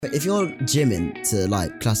If you're gymming to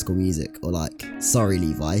like classical music or like, sorry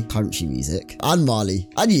Levi, country music, and Marley,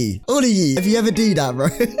 and you, all of you, if you ever do that, bro,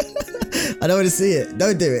 I don't want to see it.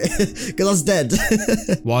 Don't do it, because I was dead.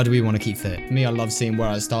 Why do we want to keep fit? For me, I love seeing where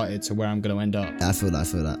I started to where I'm going to end up. Yeah, I feel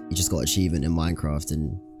that. You just got achievement in Minecraft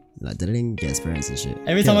and like, ding, get experience and shit.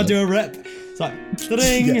 Every time I do a rep, it's like,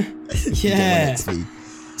 ding, yeah.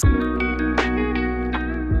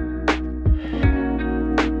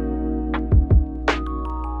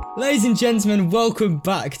 Ladies and gentlemen, welcome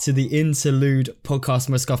back to the Interlude podcast,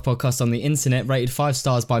 most scuff podcast on the internet, rated 5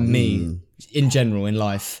 stars by me in general in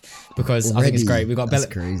life, because I think it's great. We've got Bella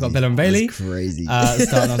and Bailey crazy.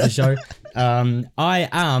 Starting off the show. I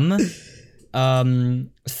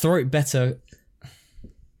am throat better.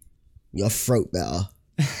 Your throat better.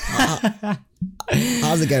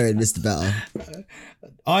 How's it going, Mr. Better?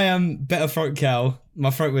 I am better throat Cal.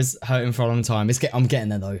 My throat was hurting for a long time. I'm getting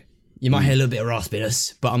there though. You might hear a little bit of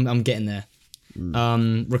raspiness, but I'm getting there.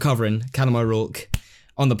 Recovering. Calum O'Rourke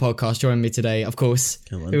on the podcast joining me today, of course.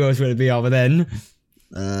 Who else would it be other than?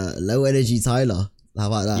 Low energy Tyler. How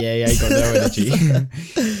about that? Yeah, you got low energy.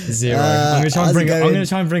 Zero. I'm gonna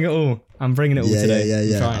try and bring it all. I'm bringing it all today.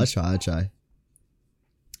 Yeah. I'll try.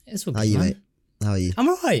 It's all How good, are you, man. mate? How are you? I'm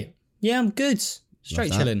alright. Yeah, I'm good.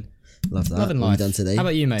 Straight chilling. Love that. Loving What life. have you done today? How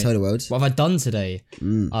about you, mate? Tell the world. What have I done today?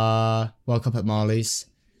 Woke up at Marley's.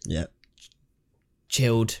 Yeah.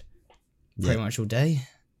 Chilled pretty much all day.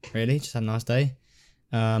 Really, just had a nice day.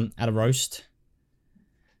 Had a roast.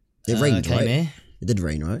 It rained, came right? here. It did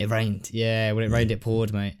rain, right? It rained. Yeah, when it rained, it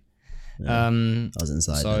poured, mate. Yeah. I was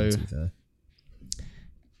inside. so- then, to be fair.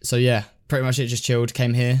 So yeah, pretty much it. Just chilled.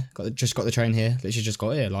 Came here. Got the train here. Literally just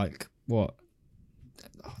got here. Like what?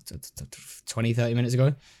 20-30 minutes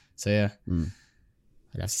ago. So yeah,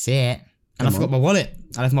 I'd have to see it. And I forgot my wallet.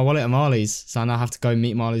 I left my wallet at Marley's, so I now have to go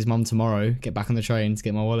meet Marley's mum tomorrow. Get back on the train to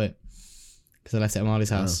get my wallet because I left it at Marley's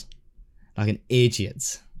house, like an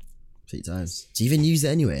idiot. 3 times. Do you even use it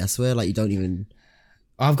anyway? I swear, like you don't even.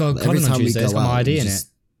 I've got a Colin on Tuesday. It's got my ID in it.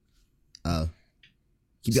 Oh.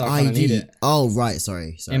 Keep So your I kinda need ID. it. Oh right,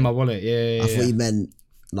 sorry. In my wallet. Yeah. I thought you meant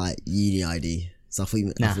like uni ID. So I thought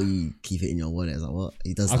you keep it in your wallet. I was like, what?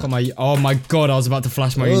 He does I've that. got my. Oh my god! I was about to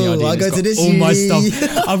flash my uni ID. I and go it's to got this all my uni.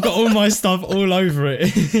 stuff. I've got all my stuff all over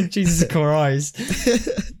it. Jesus Christ!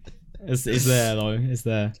 It's there though. It's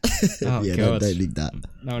there. Oh yeah, god! don't leak that.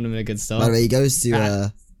 That would have been a good start. By the way, he goes to.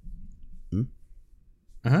 Go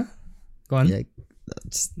on. Yeah.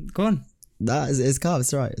 Go on. Nah, it's calm.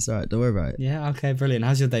 It's alright. Don't worry about it. Yeah. Okay. Brilliant.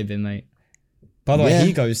 How's your day been, mate? By the way,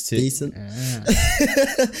 he goes to decent. Yeah.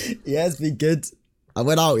 Yeah, it's been good. I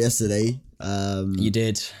went out yesterday. You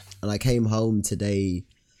did. And I came home today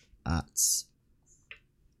at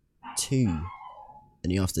 2 in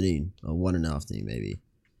the afternoon, or 1 in the afternoon maybe.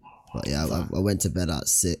 But yeah, I went to bed at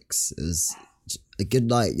 6. It was a good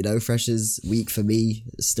night, you know. Freshers week for me.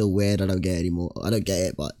 It's still weird. I don't get it anymore. I don't get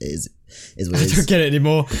it, but it is what it is. I don't get it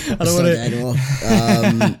anymore. I don't want it anymore.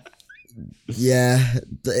 Yeah,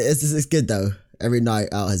 it's good though. Every night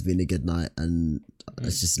out has been a good night, and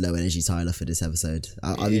it's just low energy Tyler for this episode.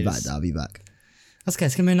 I'll be back. I'll be back. That's okay.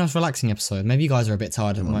 It's gonna be a nice, relaxing episode. Maybe you guys are a bit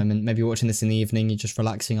tired at the moment. Maybe you're watching this in the evening. You're just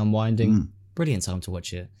relaxing, unwinding. Brilliant time to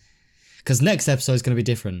watch it. Because next episode is gonna be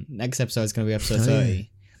different. Next episode is gonna be episode 30.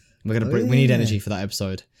 We're gonna we need energy for that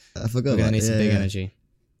episode. I forgot. We're gonna need some big energy.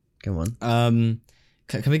 Come on.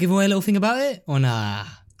 Can we give away a little thing about it or nah?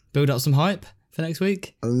 Build up some hype for next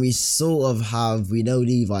week. And we sort of have. We know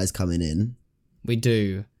Levi's coming in. We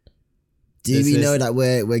do. Do we know that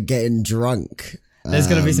we're getting drunk? There's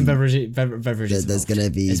going to be some beverages. There's going to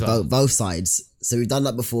be well. both sides. So we've done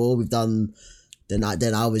that before. We've done. Then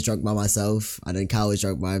I was drunk by myself, and then Cal was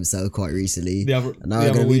drunk by himself quite recently. And now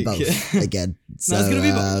we're going to be both again. So it's going to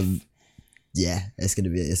be both. Yeah, it's gonna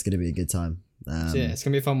be a good time. Yeah, it's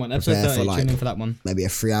gonna be a fun one. Episode 30. Tune in for that one. Maybe a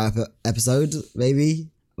 3-hour episode. Maybe.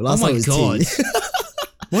 Well, oh my god!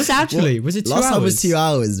 Was it actually? Was it 2 hours? Last time was 2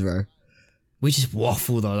 hours, bro. We just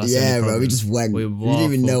waffled though. That's bro. We just went. We didn't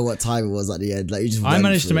even know what time it was at the end. Like you just. I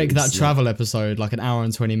managed to make that travel episode like an hour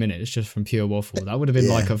and 20 minutes just from pure waffle. That would have been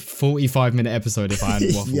like a 45-minute episode if I hadn't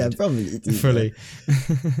waffled. Yeah, probably fully.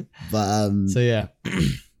 But So yeah.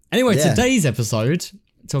 Anyway, today's episode.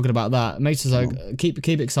 Talking about that, make sure keep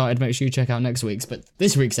excited. Make sure you check out next week's. But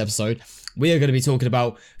this week's episode, we are going to be talking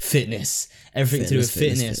about fitness, everything to do with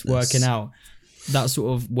fitness, working out, that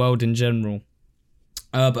sort of world in general.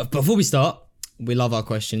 But before we start, we love our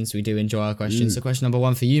questions. We do enjoy our questions. So question number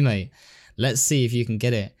 1 for you, mate. Let's see if you can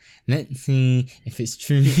get it. Let's see if it's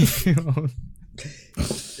true.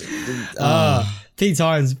 Pete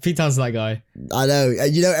Times that guy. I know.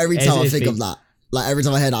 You know, every time I think of that. Like every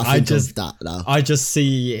time I hear that, I think of that now. I just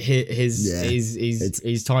see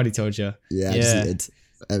his tiny told Yeah, I just see it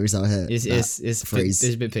every time I hear it's phrase.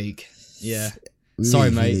 It's a bit peak. Yeah.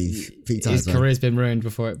 Sorry, mate. His career's been ruined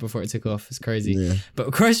before it took off. It's crazy. Yeah.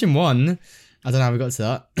 But question 1, I don't know how we got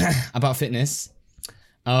to that about fitness.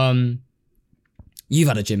 You've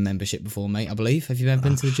had a gym membership before, mate. I believe. Have you ever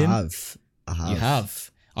been to the gym? I have. You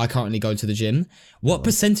have. I currently go to the gym. What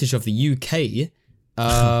percentage of the UK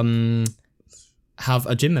have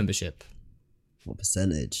a gym membership? What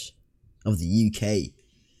percentage of the UK?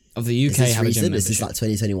 Of the UK have a gym membership. Is this like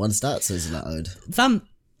 2021 stats or is it that old?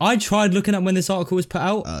 I tried looking at when this article was put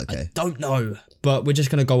out. Oh, okay. I don't know, but we're just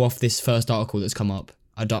gonna go off this first article that's come up.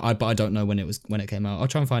 But I don't know when it came out. I'll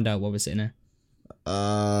try and find out while we're sitting here.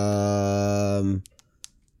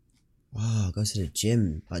 Go to the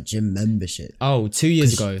gym, like gym membership. Oh, 2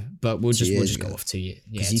 years ago, but we'll just go off 2 years.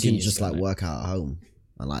 Yeah, because you can just like work out at home,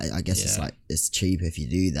 and like I guess it's cheap if you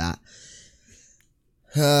do that.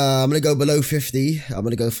 I'm gonna go below 50. I'm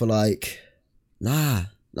gonna go for like,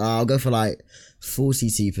 I'll go for like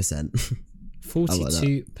 42%.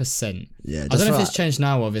 42%. Yeah, I don't know if it's changed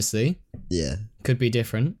now. Obviously, yeah, could be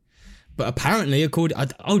different. But apparently,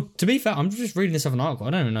 to be fair, I'm just reading this off an article. I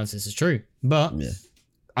don't even know if this is true, but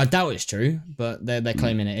I doubt it's true. But they're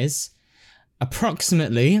claiming it is.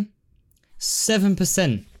 Approximately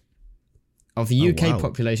 7% of the UK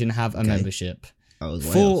population have a membership.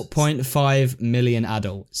 4.5 million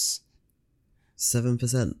adults.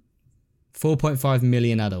 7%. 4.5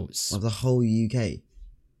 million adults of the whole UK.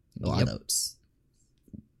 Adults.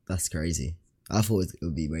 That's crazy. I thought it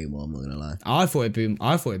would be way more. I'm not gonna lie. I thought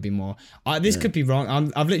it'd be more. This could be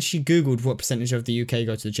wrong. I've literally googled what percentage of the UK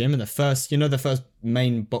go to the gym, and the first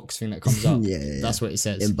main box thing that comes up. That's what it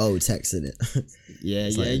says in bold text, isn't it? yeah.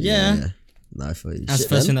 No, I thought that's the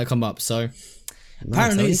first thing that come up. So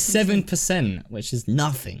apparently it's 7%, which is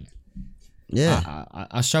nothing. Yeah,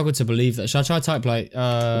 I struggle to believe that. Should I try to type like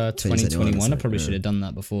 2021? I probably should have done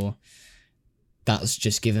that before. That's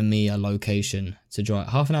just given me a location to drive.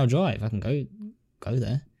 Half an hour drive. I can go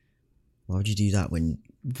there. Why would you do that when?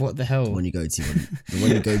 What the hell? The one you go to, the one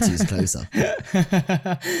you go to is closer. Why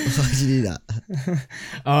would you do that?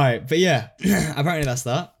 All right, but yeah, apparently that's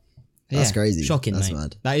that. That's crazy. Shocking, that's mate.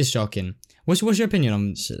 Mad. That is shocking. What's your opinion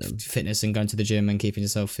on fitness and going to the gym and keeping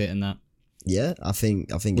yourself fit and that? Yeah, I think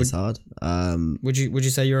it's hard. Would you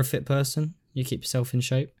say you're a fit person? You keep yourself in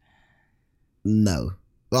shape? No.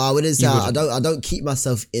 Well, I wouldn't say I don't keep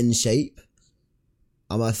myself in shape.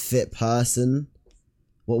 I'm a fit person.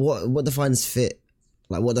 What defines fit?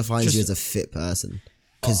 Like, what defines you as a fit person?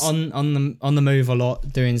 On the move a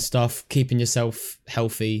lot, doing stuff, keeping yourself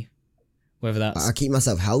healthy. Whether that's I keep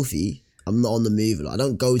myself healthy. I'm not on the move a lot. I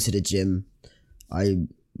don't go to the gym. I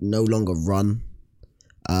no longer run.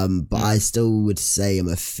 But I still would say I'm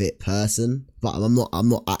a fit person. But I'm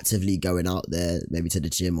not actively going out there, maybe to the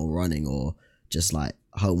gym or running or just like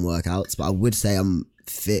home workouts. But I would say I'm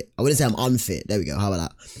fit. I wouldn't say I'm unfit. There we go. How about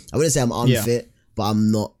that? I wouldn't say I'm unfit, but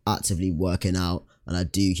I'm not actively working out, and I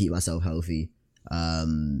do keep myself healthy.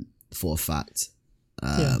 For a fact.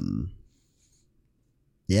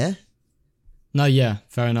 Yeah. No, yeah,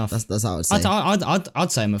 fair enough. That's how I would say.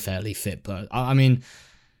 I'd say I'm a fairly fit, but I mean,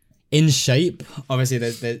 in shape. Obviously,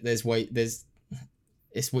 there's weight.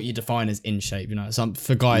 It's what you define as in shape. You know,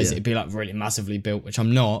 for guys it'd be like really massively built, which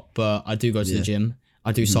I'm not. But I do go to the gym.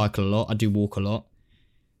 I do cycle a lot. I do walk a lot.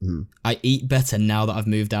 Mm-hmm. I eat better now that I've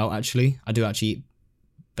moved out. Actually, I do actually eat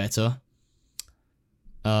better.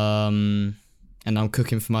 And I'm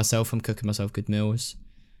cooking for myself. I'm cooking myself good meals.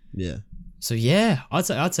 Yeah. So yeah,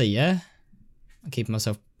 I'd say yeah. I keep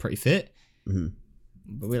myself pretty fit. Mm-hmm.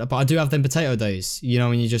 But I do have them potato days, you know,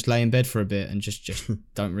 when you just lay in bed for a bit and just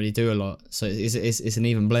don't really do a lot. So it's an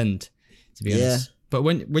even blend, to be honest. But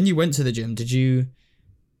when you went to the gym, did you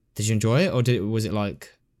enjoy it, or was it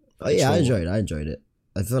like? Oh yeah, I enjoyed it.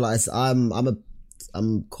 I feel like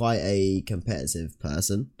I'm quite a competitive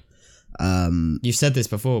person. You've said this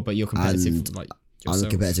before, but you're competitive like yourself. I'm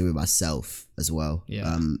competitive with myself as well.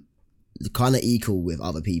 Yeah. Kind of equal with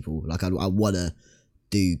other people. Like I want to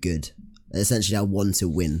do good. Essentially, I want to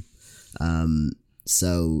win.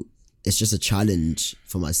 So it's just a challenge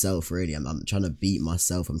for myself, really. I'm trying to beat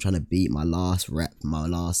myself. I'm trying to beat my last rep, my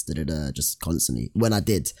last just constantly. When I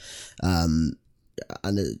did,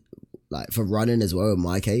 like for running as well. In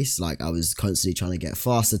my case, like I was constantly trying to get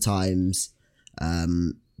faster times,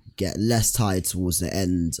 get less tired towards the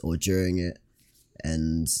end or during it,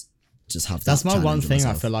 and just have that. That's my one thing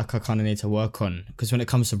I feel like I kind of need to work on, because when it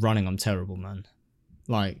comes to running, I'm terrible, man.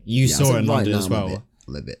 Like you saw in London as well.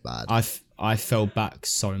 I'm a bit bad. I fell back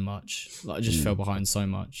so much. Like I just fell behind so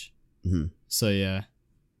much. Mm-hmm. So yeah.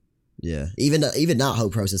 Yeah. Even that whole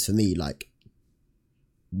process for me, like,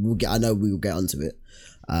 I know we will get onto it.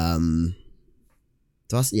 We'll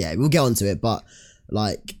get onto it, but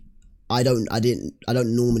like, I don't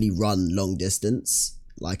normally run long distance.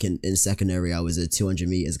 Like in secondary, I was a 200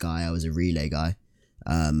 meters guy. I was a relay guy.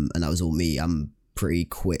 And that was all me. I'm pretty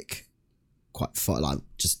quick, quite far, like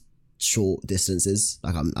just short distances.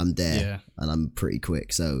 Like I'm there and I'm pretty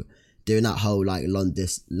quick. So doing that whole like long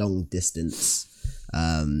distance,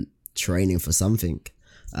 training for something,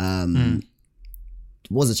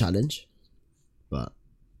 was a challenge, but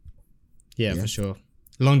yeah, for sure.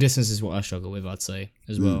 Long distance is what I struggle with, I'd say,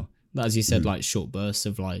 as well. As you said, like short bursts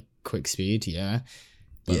of like quick speed,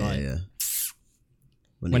 But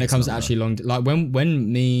when it comes to actually long, like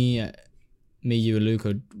when me, you and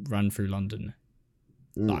Luca ran through London,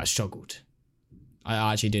 like, I struggled.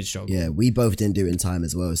 I actually did struggle. Yeah, we both didn't do it in time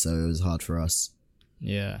as well, so it was hard for us.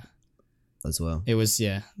 Yeah. As well. It was,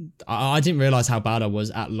 I didn't realise how bad I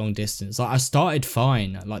was at long distance. Like, I started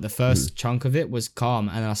fine. Like, the first chunk of it was calm,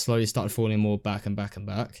 and I slowly started falling more back and back and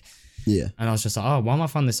back. Yeah. And I was just like, oh, why am I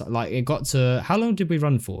finding this? Like, it got to... How long did we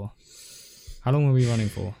run for? How long were we running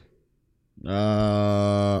for?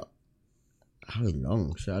 How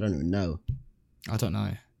long? Shit, I don't even know. I don't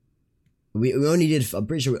know. We only did... I'm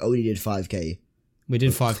pretty sure we only did 5k. We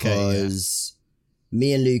did 5k, because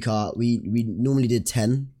me and Luca, we normally did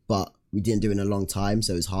 10, but we didn't do it in a long time,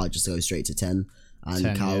 so it was hard just to go straight to 10.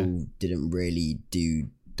 And Cal didn't really do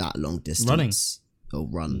that long distance. Running. Or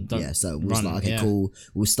run, so we was like, okay, cool.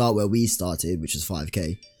 We'll start where we started, which was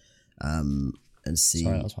 5k, and see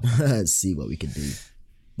see what we could do.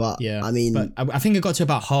 But I mean, but I think it got to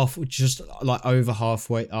about half, just like over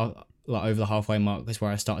halfway, like over the halfway mark, is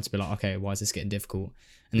where I started to be like, okay, why is this getting difficult?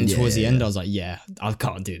 And then towards the end, I was like, I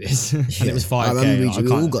can't do this. And it was 5k. I remember we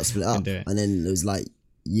all got split up, and then it was like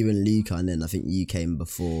you and Luca, and then I think you came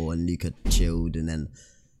before, and Luca chilled, and then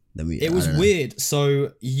we. It was weird.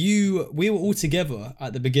 So we were all together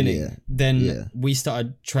at the beginning. Then we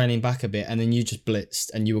started training back a bit, and then you just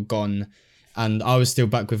blitzed, and you were gone, and I was still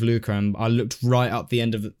back with Luca, and I looked right up the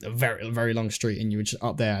end of a very, very long street, and you were just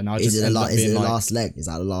up there, and I just. Is it the last leg? Is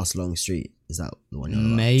that the last long street? Is that the one you're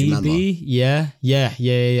on? Maybe. Yeah.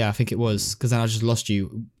 I think it was, because then I just lost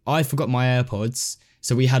you. I forgot my AirPods.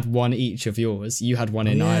 So we had one each of yours. You had one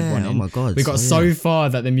in, I had one in. Oh my God. We got so far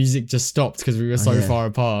that the music just stopped because we were so far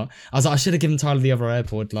apart. I was like, I should have given Tyler the other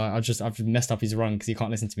AirPod. Like, I've messed up his run because he can't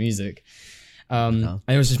listen to music. And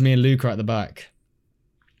it was just me and Luca at the back.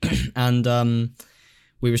 And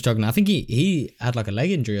we were struggling. I think he had like a leg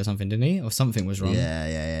injury or something, didn't he? Or something was wrong.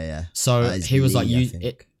 Yeah. So he was like,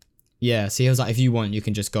 so he was like, if you want, you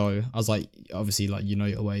can just go. I was like, obviously, like, you know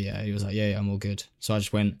your way. Yeah. He was like, yeah, I'm all good. So I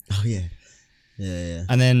just went. Oh yeah. Yeah.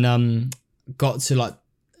 And then got to like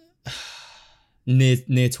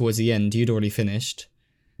near towards the end. You'd already finished.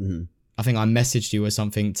 Mm-hmm. I think I messaged you or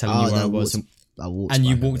something telling you where I was. And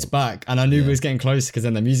you walked back, and I knew we was getting closer because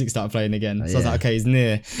then the music started playing again. So I was like, okay, he's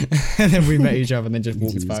near. And then we met each other and then just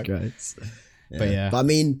walked back. But I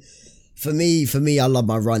mean, for me, I love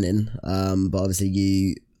my running. But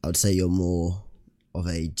obviously I would say you're more of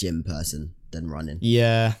a gym person than running.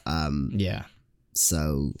 Yeah.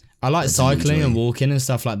 So I like cycling and walking and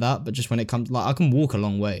stuff like that, but just when it comes, like, I can walk a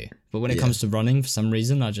long way, but when it comes to running, for some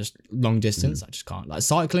reason, I just long distance, I just can't. Like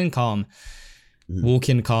cycling, calm.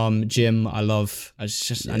 Walking, calm. Gym, I love. I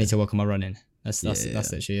need to work on my running. That's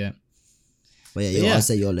literally it. But yeah, I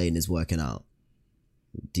say your lane is working out.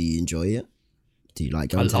 Do you enjoy it? Do you like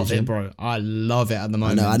going to the gym? I love it, bro. I love it at the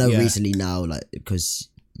moment. I know. Recently now, like, because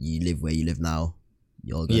you live where you live now,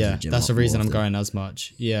 you're going to the gym. That's the reason I'm going as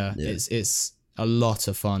much. Yeah. It's a lot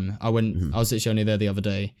of fun. I went. I was literally only there the other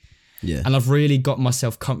day. Yeah. And I've really got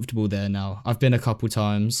myself comfortable there now. I've been a couple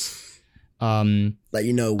times. Like,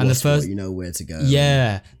 you know you know where to go.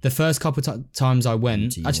 Yeah, the first couple times I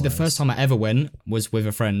went, actually the first time I ever went was with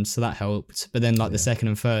a friend, so that helped. But then like the second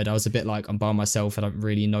and third, I was a bit like, I'm by myself. I don't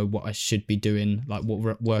really know what I should be doing, like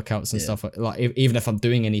what workouts and stuff. Like even if I'm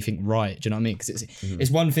doing anything right, do you know what I mean? Because it's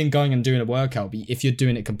one thing going and doing a workout, but if you're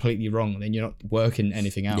doing it completely wrong, then you're not working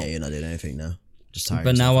anything out. Yeah, you're not doing anything now. Just tired.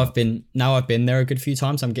 But now I've been there a good few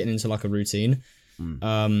times. I'm getting into like a routine.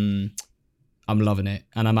 I'm loving it,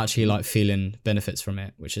 and I'm actually like feeling benefits from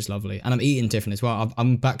it, which is lovely. And I'm eating different as well.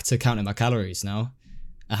 I'm back to counting my calories now.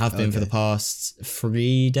 I have been for the past 4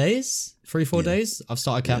 days. I've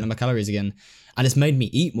started counting my calories again, and it's made me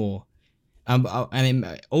eat more. And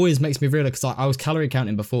it always makes me realize, because I was calorie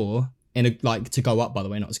counting before, like to go up, by the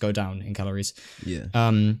way, not to go down in calories. Yeah.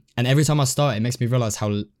 And every time I start, it makes me realize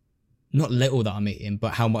how not little that I'm eating,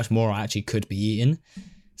 but how much more I actually could be eating.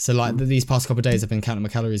 So like these past couple of days, I've been counting my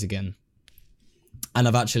calories again. and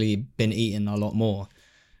I've actually been eating a lot more.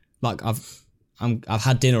 Like I've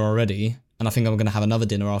had dinner already, and I think I'm gonna have another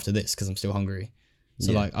dinner after this because I'm still hungry.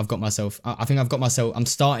 So like I've got myself. I think I've got myself. I'm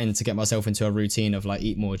starting to get myself into a routine of like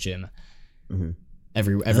eat more gym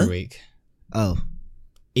every week. Oh,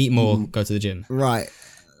 eat more, go to the gym. Right.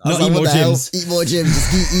 Not eat more gyms. Eat more gym. Just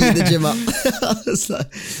keep eating the gym up. I was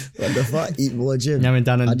like, what the fuck? Eat more gym. Now I'm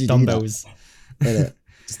down on dumbbells.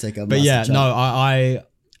 Just take a. But yeah, no, I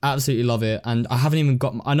absolutely love it, and I haven't even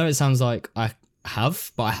got. I know it sounds like I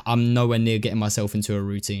have, but I'm nowhere near getting myself into a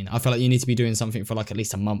routine. I feel like you need to be doing something for like at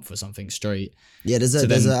least a month or something straight. Yeah, there's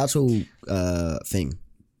an actual thing.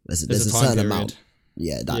 There's a certain period. amount.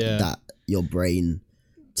 Yeah, that your brain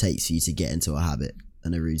takes for you to get into a habit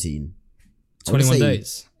and a routine. 21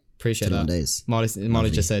 days. Appreciate 21 that. days.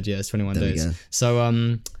 Marley just said, yeah, it's 21 days.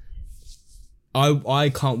 So I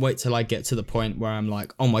can't wait till I get to the point where I'm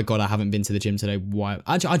like, oh my God, I haven't been to the gym today. Why?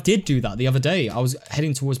 Actually, I did do that the other day. I was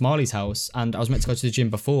heading towards Marley's house and I was meant to go to the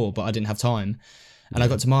gym before, but I didn't have time. And I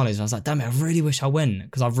got to Marley's and I was like, damn it, I really wish I went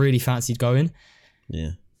because I've really fancied going.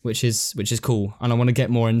 Yeah. Which is cool. And I want to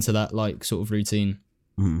get more into that like sort of routine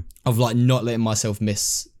of like not letting myself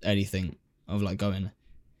miss anything of like going.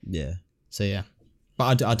 Yeah. So yeah.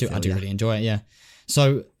 But I do really enjoy it, yeah.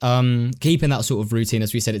 So keeping that sort of routine,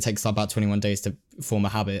 as we said, it takes about 21 days to form a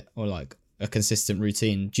habit or like a consistent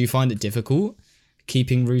routine. Do you find it difficult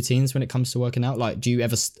keeping routines when it comes to working out? Like, do you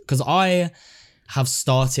ever, because I have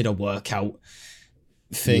started a workout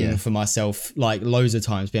thing for myself like loads of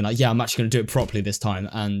times, being like, yeah, I'm actually going to do it properly this time,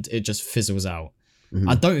 and it just fizzles out.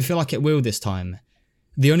 I don't feel like it will this time.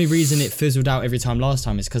 The only reason it fizzled out every time last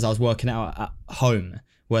time is because I was working out at home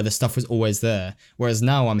where the stuff was always there. Whereas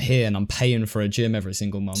now I'm here and I'm paying for a gym every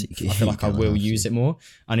single month. I feel like I will use it more.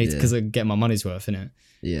 I need to, because I get my money's worth in it.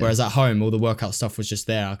 Yeah. Whereas at home, all the workout stuff was just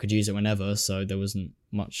there. I could use it whenever, so there wasn't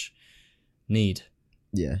much need.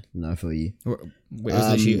 Yeah, no, for you. It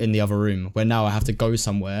was literally in the other room, where now I have to go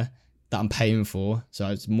somewhere that I'm paying for, so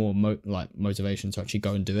it's more motivation to actually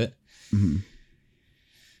go and do it.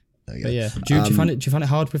 But yeah, do you find it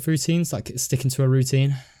hard with routines, like sticking to a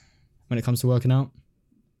routine when it comes to working out?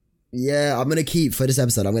 Yeah, I'm gonna keep for this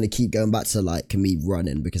episode. I'm gonna keep going back to like me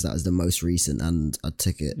running because that was the most recent, and I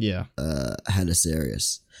took it hella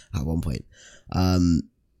serious at one point.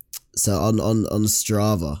 So on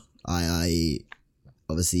Strava, I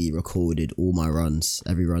obviously recorded all my runs,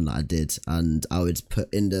 every run that I did, and I would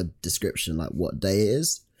put in the description like what day it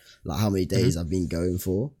is, like how many days I've been going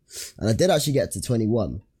for, and I did actually get to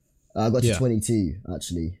 21. I got to 22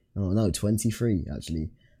 actually. Oh no, 23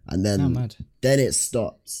 actually, and then it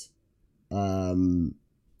stopped. And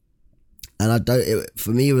I don't.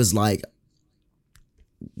 For me, it was like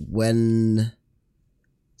when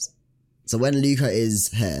Luca is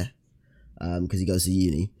here, because he goes to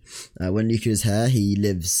uni. When Luca is here, he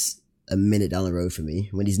lives a minute down the road from me.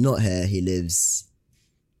 When he's not here, he lives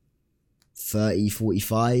 30,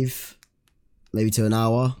 45, maybe to an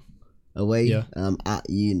hour away. At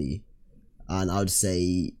uni, and I would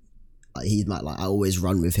say he's like I always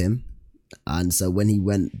run with him. And so when he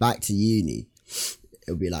went back to uni,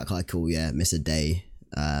 it would be like, "Hi, cool, yeah, miss a day.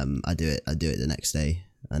 I do it the next day,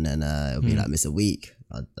 and then it'll be like miss a week,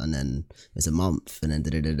 and then miss a month, and then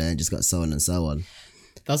and just got so on and so on."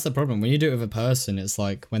 That's the problem when you do it with a person. It's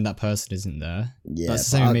like when that person isn't there. Yeah, that's the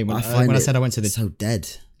same with me. When I said I went to the so dead,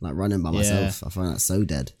 like running by myself. I find that so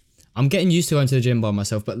dead. I'm getting used to going to the gym by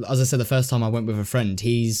myself, but as I said, the first time I went with a friend,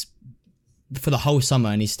 he's for the whole summer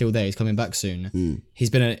and he's still there. He's coming back soon. He's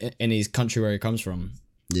been in his country where he comes from,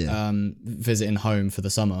 visiting home for the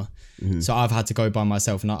summer. So I've had to go by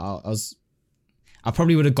myself, and I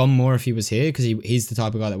probably would have gone more if he was here, because he's the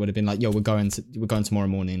type of guy that would have been like, yo, we're going tomorrow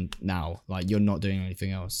morning now, like you're not doing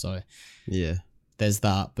anything else. So yeah, there's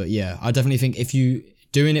that. But yeah, I definitely think if you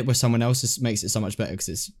doing it with someone else, just makes it so much better, because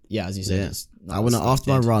it's as you said, it's I want to after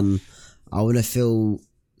my run, I want to feel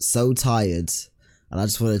so tired. And I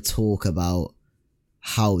just want to talk about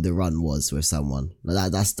how the run was with someone.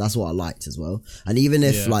 That's what I liked as well. And even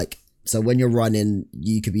if so when you're running,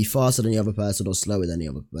 you could be faster than the other person or slower than the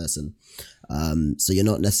other person. So you're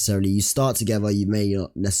not necessarily, you start together, you may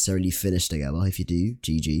not necessarily finish together. If you do,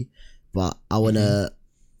 GG. But I want to,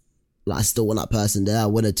 I still want that person there. I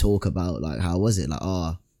want to talk about how was it?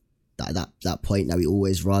 That point that we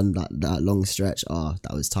always run, that long stretch,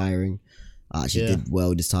 that was tiring. I actually did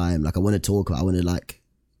well this time. I want to talk about, I want to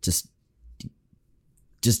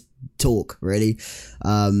just talk really,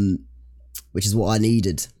 which is what I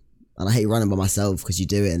needed. And I hate running by myself, because you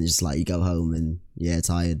do it and it's just you go home and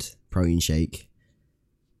tired, protein shake.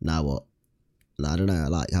 Now what? I don't know. I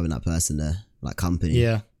like having that person there, company.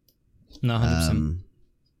 Yeah. No, 100%.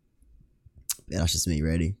 yeah, that's just me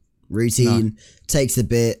really. Routine takes a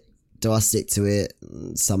bit. Do I stick to it?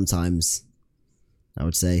 Sometimes, I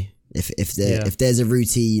would say. If there's a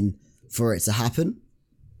routine for it to happen,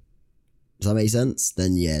 does that make sense?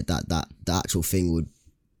 Then yeah, that the actual thing would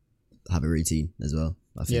have a routine as well,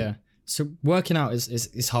 I think. Yeah. So working out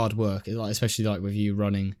is hard work, like especially like with you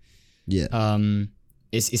running. Yeah.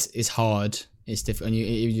 It's hard. It's difficult. And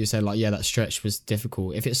you say like, yeah, that stretch was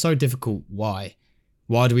difficult. If it's so difficult, why?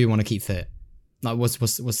 Why do we want to keep fit? Like, what's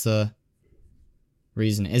the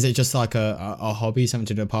reason? Is it just like a hobby, something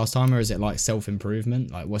to do, a pastime, or is it like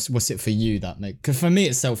self-improvement? Like, what's it for you that make? Because for me,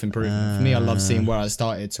 it's self-improvement. For me, I love seeing where I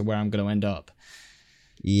started to where I'm going to end up.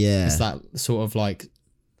 Yeah. It's that sort of like,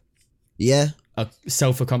 yeah, a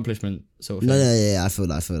self-accomplishment sort of thing. No, I feel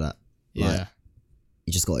that. Yeah. Like,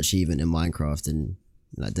 you just got achievement in Minecraft and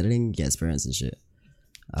like didn't get experience and shit.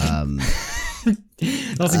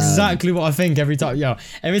 That's exactly what I think every time. Yeah,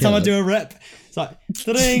 every time I do a rep, it's like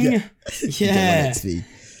ding. Yeah.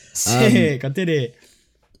 Sick, I did it.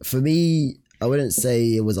 For me, I wouldn't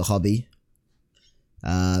say it was a hobby.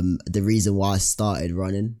 The reason why I started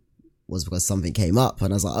running was because something came up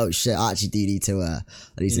and I was like, oh shit, I actually do need to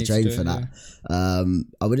train for that. Yeah.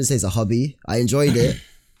 I wouldn't say it's a hobby. I enjoyed it,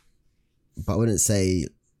 but I wouldn't say,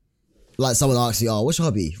 like someone asks me, oh, what's your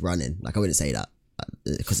hobby? Running. Like I wouldn't say that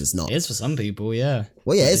because it's not. It is for some people, yeah.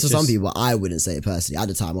 Well, yeah, it's for some people. I wouldn't say it personally. At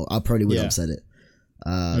the time, I probably wouldn't have said it.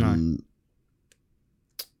 No.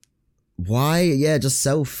 Why? Yeah, just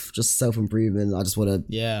self-improvement. I just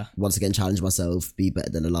want to once again challenge myself, be better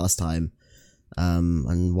than the last time.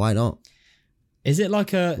 And why not? Is it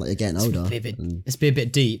like you're getting older? It's a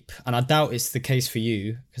bit deep, and I doubt it's the case for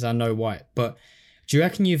you because I know why. But do you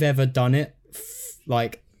reckon you've ever done it?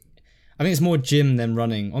 Like, I think it's more gym than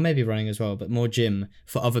running, or maybe running as well, but more gym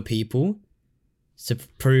for other people to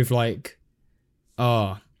prove like,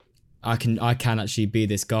 oh, I can actually be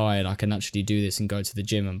this guy, and I can actually do this and go to the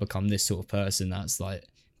gym and become this sort of person that's like a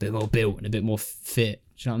bit more built and a bit more fit.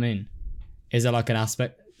 Do you know what I mean? Is there like an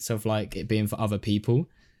aspect of like it being for other people,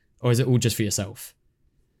 or is it all just for yourself?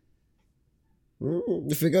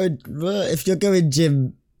 If you're going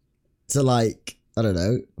gym to like, I don't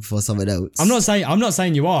know, for someone else. I'm not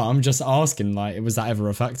saying you are. I'm just asking. Like, was that ever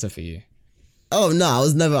a factor for you? Oh no, I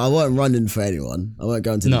wasn't running for anyone. I weren't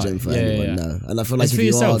going to the gym for anyone. No, and I feel like if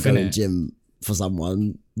you are going to gym for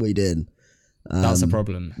someone, what are you doing? That's a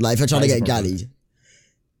problem. Like if you're trying to get galley,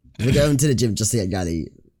 if you're going to the gym just to get galley,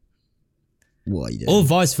 what are you doing? Or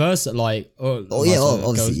vice versa, like,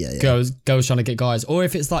 obviously, girls trying to get guys, or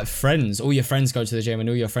if it's like friends, all your friends go to the gym and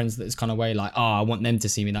all your friends that's kind of way, like, oh, I want them to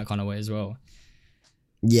see me that kind of way as well.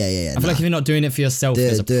 Yeah. I feel like if you're not doing it for yourself,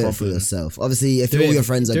 there's a problem. Do it for yourself. Obviously, if all your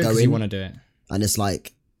friends are going, you want to do it, and it's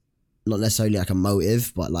like not necessarily like a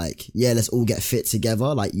motive, but like, yeah, let's all get fit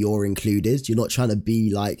together. Like you're included. You're not trying to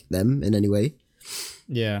be like them in any way.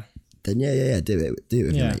 Yeah. Then yeah, do it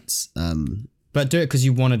with your mates. But do it because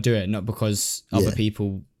you want to do it, not because other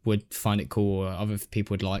people would find it cool or other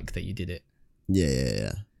people would like that you did it.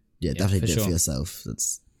 Yeah, definitely do it for yourself.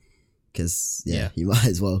 That's because you might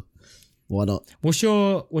as well. Why not? What's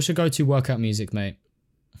your go-to workout music, mate?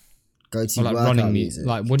 Go-to like workout running music.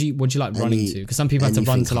 Like what do you like running to? Because some people have to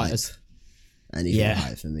run to like anything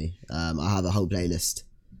hype for me. I have a whole playlist.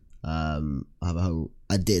 I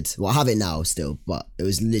have it now still, but it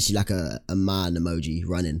was literally like a man emoji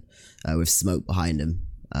running with smoke behind him.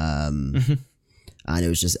 And it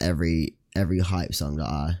was just every hype song that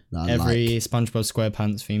I every like. SpongeBob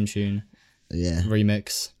SquarePants theme tune. Yeah.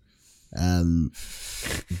 Remix.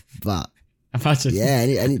 But imagine.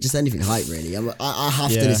 Yeah, just anything hype really. I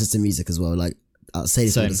have to listen to music as well. Like I say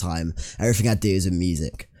this all the time. Everything I do is with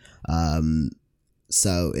music.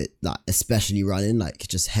 So it like especially running, like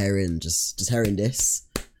just hearing this,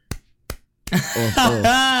 or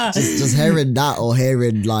just hearing that, or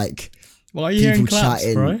hearing like why are you people hearing claps,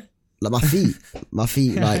 chatting, bro? Like my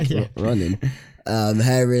feet like running.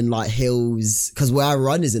 Hearing like hills, because where I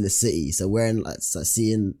run is in the city, so we're in like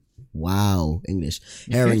seeing English,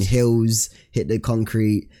 hearing hills hit the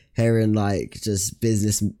concrete, hearing like just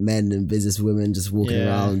businessmen and businesswomen just walking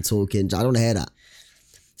around talking. I don't want to hear that.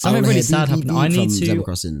 Something really sad happened. I need to zebra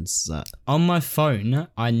crossings. On my phone.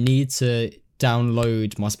 I need to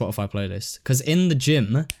download my Spotify playlist because in the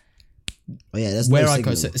gym, there's where no I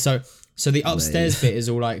signal. go. So the upstairs bit is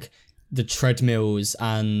all like the treadmills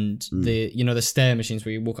and the the stair machines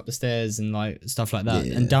where you walk up the stairs and like stuff like that.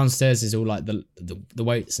 And downstairs is all like the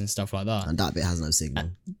weights and stuff like that. And that bit has no signal.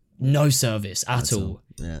 No service at all.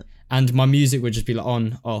 Yeah. And my music would just be like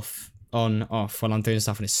on, off while I'm doing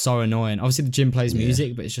stuff, and it's so annoying. Obviously the gym plays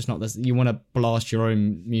music, but it's just not this. You want to blast your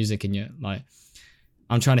own music in your like.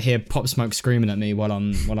 I'm trying to hear Pop Smoke screaming at me while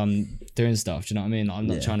I'm doing stuff. Do you know what I mean? Like, I'm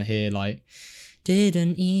not trying to hear like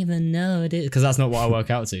didn't even know it, because that's not what I work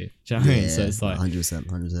out to. Do you know what I mean? So it's like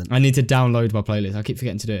 100%. I need to download my playlist. I keep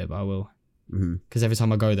forgetting to do it, but I will. Because every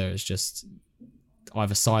time I go there, it's just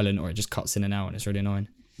either silent or it just cuts in and out, and it's really annoying.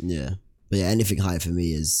 Yeah, but yeah, anything high for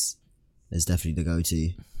me is definitely the go-to.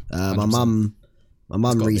 My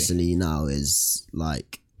mum recently now is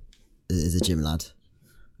like is a gym lad.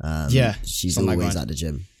 She's always at the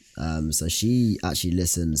gym. So she actually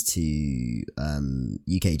listens to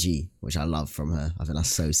UKG, which I love from her. I think that's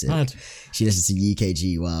so sick. Mad. She listens to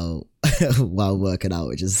UKG while while working out,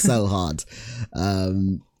 which is so hard.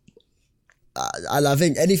 And I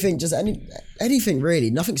think anything really,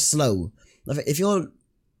 nothing slow. If you're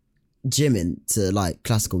gymming to like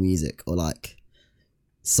classical music or like,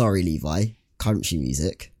 sorry Levi, country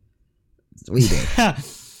music, what are you doing?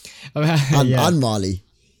 And Marley,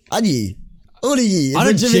 and you. All of you. I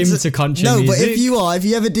don't gym to country music. No, but if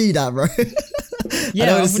you ever do that, bro.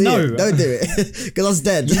 Yeah, no. Don't do it. Because I was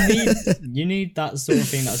dead. You need that sort of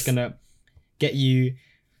thing that's going to get you...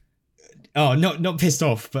 Oh, not pissed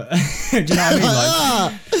off, but... do you know what I mean?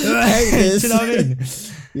 Like, I hate this. Do you know what I mean?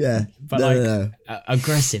 Yeah. But no.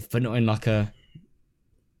 Aggressive, but not in like a...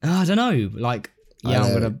 I don't know. Like,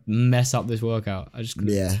 I'm going to mess up this workout.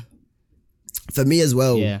 Yeah. For me as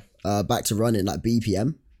well, yeah. Back to running, like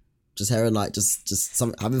BPM. Just hearing like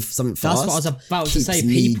having something fast. That's what I was about to say.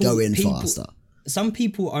 People going faster. Some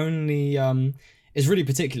people only it's really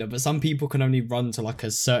particular, but some people can only run to like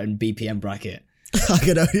a certain BPM bracket. I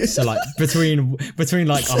can only so like between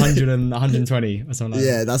like 100 and 120 or something like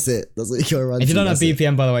that. Yeah, that's it. That's what you gotta run. If you don't know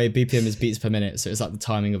BPM, by the way, BPM is beats per minute, so it's like the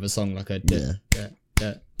timing of a song, like a something like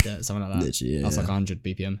that. Literally, yeah. That's like 100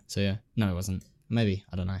 BPM. So yeah, no, it wasn't. Maybe,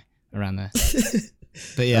 I don't know, around there.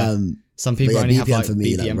 But yeah. Some people only have like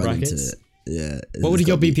BPM brackets. Yeah. What would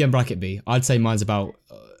your BPM bracket be? I'd say mine's about.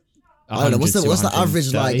 I don't know. What's the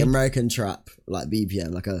average like American trap like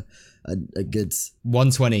BPM, like a good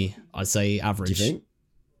 120? I'd say average. Do you think?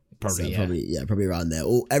 Probably. So probably around there.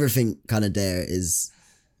 All everything kind of there is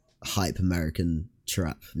hype American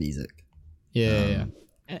trap music. Yeah.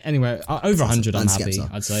 Anyway, over 100, I'm happy.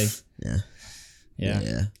 I'd say. Yeah.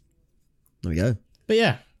 There we go. But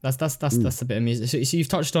yeah. That's a bit of music. So you've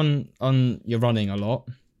touched on your running a lot.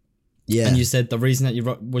 Yeah. And you said the reason that you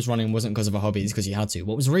was running wasn't because of a hobby, it's because you had to.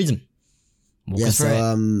 What was the reason?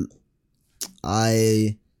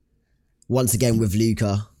 I once again with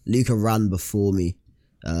Luca ran before me,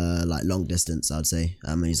 like long distance, I'd say.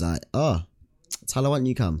 And he's like, "Oh, Tyler, why don't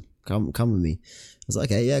you come with me?" I was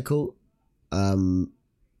like, "Okay, yeah, cool." I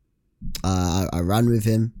ran with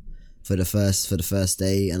him for the first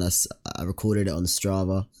day, and I recorded it on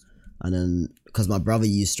Strava, and then because my brother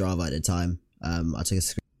used Strava at the time, I took a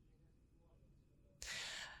screen.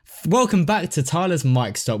 Welcome back to Tyler's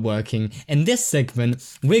mic stopped working. In this segment,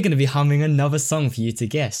 we're going to be humming another song for you to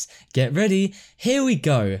guess. Get ready, here we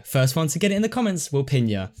go. First one to get it in the comments will pin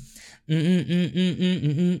ya.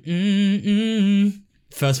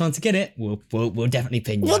 First one to get it, we'll definitely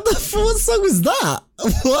pin ya. What song was that?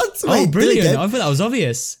 What? Wait, oh, brilliant! I thought that was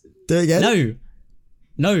obvious. Do it again?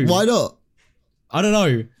 No. Why not? I don't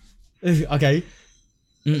know. Okay.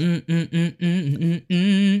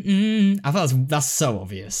 I thought that's so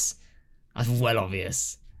obvious. That's well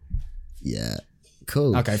obvious. Yeah.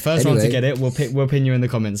 Cool. Okay, first one to get it, we'll pin you in the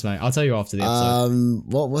comments, mate. I'll tell you after the episode.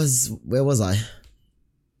 Where was I?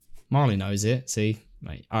 Marley knows it. See,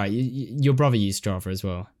 mate. All right, your brother used Strava as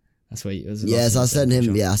well. That's what. Yes, I sent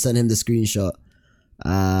him. Yeah, I sent him the screenshot.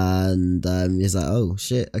 And he's like, "Oh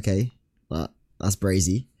shit, okay, that's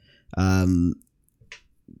brazy.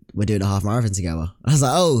 We're doing a half marathon together." I was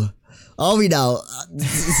like, "Oh, are we now?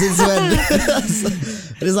 Since when?" And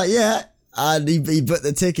he's like, "Yeah." And he booked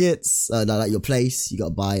the tickets. No, like your place. You got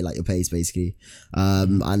to buy like your place basically.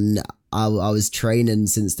 And I was training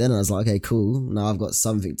since then. And I was like, "Okay, cool. Now I've got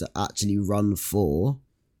something to actually run for.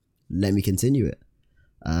 Let me continue it."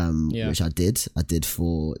 Which I did. I did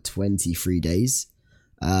for 23 days.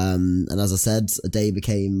 And as I said, a day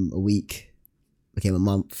became a week, became a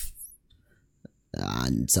month,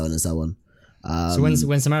 and so on and so on. So when's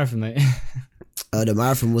the marathon, mate? The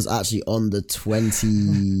marathon was actually on the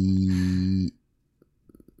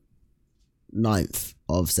 29th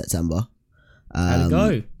of September. How'd it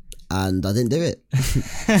go? And I didn't do it.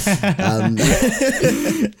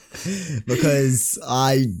 Because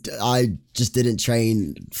I just didn't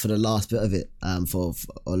train for the last bit of it for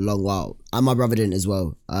a long while, and my brother didn't as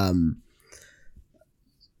well.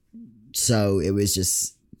 So it was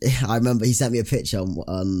just, I remember he sent me a picture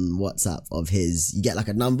on WhatsApp of his, you get like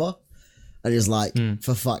a number And it's like,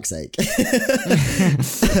 for fuck's sake.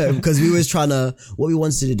 Because we was trying to, what we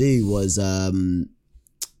wanted to do was do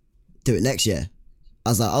it next year. I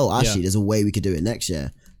was like, oh, actually, there's a way we could do it next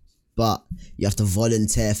year. But you have to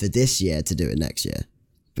volunteer for this year to do it next year,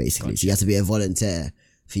 basically. Gotcha. So you have to be a volunteer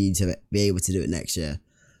for you to be able to do it next year.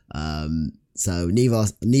 So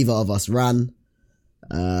neither of us ran.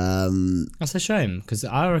 That's a shame, because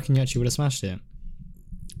I reckon you actually would have smashed it.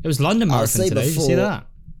 It was London Marathon today. Did you see that?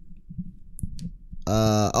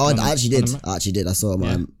 I actually did. I saw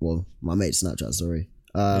my mate's Snapchat story.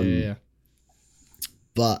 Yeah.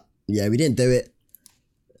 But yeah, we didn't do it.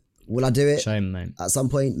 Will I do it? Shame, mate. At some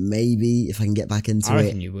point, maybe, if I can get back into it. I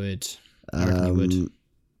reckon you would.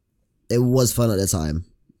 It was fun at the time,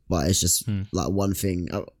 but it's just like one thing.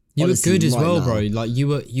 You Honestly, were good as right well, now, bro. Like you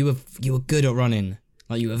were good at running.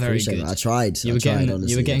 Like you were very good. I tried. You were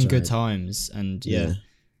getting good times, and yeah.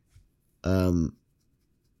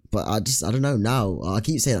 But I don't know now. I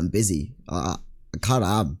keep saying I'm busy. I kind of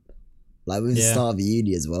am. Like with the start of the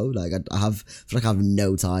uni as well. Like I feel like I have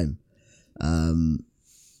no time.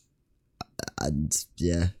 And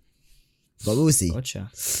yeah, but we'll see.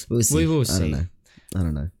 Gotcha. We'll see. We will see. I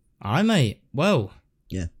don't know. Alright, mate. Well.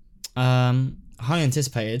 Yeah. Highly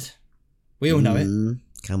anticipated. We all know it.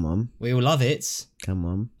 Come on. We all love it. Come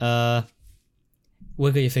on.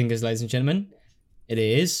 Wiggle your fingers, ladies and gentlemen. It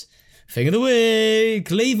is Thing of the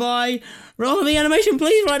Week. Levi, roll the animation,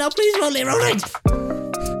 please, right now. Please roll it. Roll it.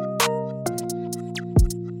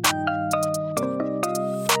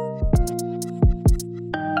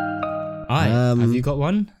 Have you got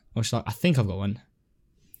one? Or should I think I've got one.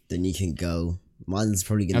 Then you can go. Mine's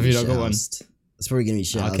probably gonna be shit. Have you not got one? It's probably gonna be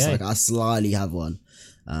shit. Okay. Like I slightly have one.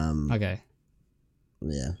 Okay.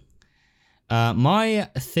 Yeah. My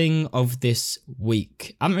thing of this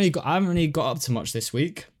week. I haven't really got up to much this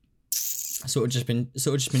week. Sort of just been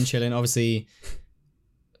chilling. Obviously,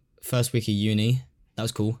 first week of uni. That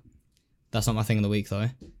was cool. That's not my thing of the week though.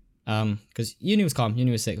 Because uni was calm.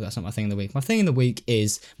 Uni was sick. But that's not my thing of the week. My thing of the week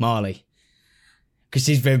is Marley. Because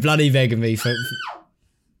she's been bloody begging me for.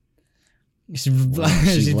 She's been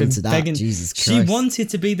begging. Jesus Christ. She wanted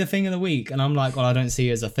to be the thing of the week, and I'm like, well, I don't see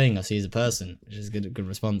her as a thing. I see her as a person, which is a good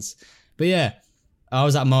response. But yeah, I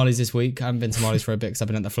was at Marley's this week. I haven't been to Marley's for a bit because I've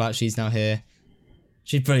been at the flat. She's now here.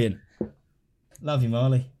 She's brilliant. Love you,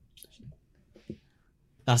 Marley.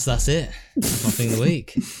 That's it. That's my thing of the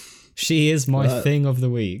week. She is my thing of the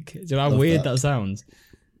week. Do you know how weird that sounds?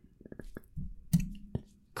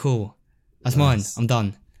 Cool. That's mine. I'm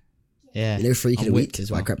done. Yeah. You know Freak of the Week as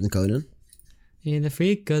well. By Captain Conan? Yeah, the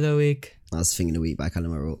Freak of the Week. That's Thing of the Week by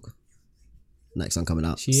Callum O'Rourke. Next song coming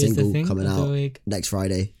out. She single is the thing coming of out the week. next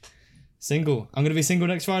Friday. Single. I'm going to be single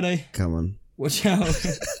next Friday. Come on. Watch out.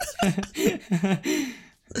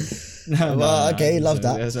 Okay, love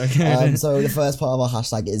that. Yes, okay, so the first part of our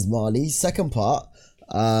hashtag is Marley. Second part.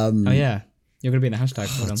 Oh yeah. You're going to be in the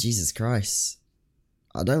hashtag. Oh, Jesus Christ.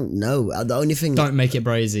 I don't know. The only thing... Don't make it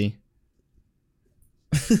brazy.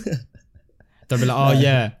 Don't be like, oh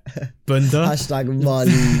yeah, Bunda. Hashtag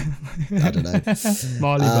Marley. I don't know.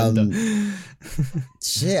 Marley Bunda.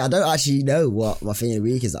 Shit, I don't actually know what my thing of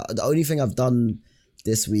the week is. The only thing I've done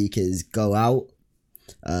this week is go out.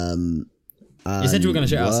 You said you were going to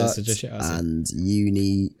shit out, so just shit out. And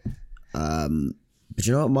uni. But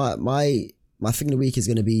you know what? My thing of the week is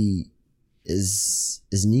going to be is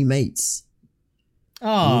new mates.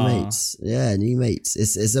 Oh, new mates. Yeah, new mates.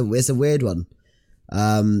 It's a weird one.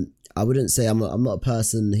 I wouldn't say I'm not a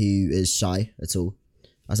person who is shy at all.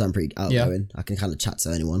 I sound pretty outgoing. I can kind of chat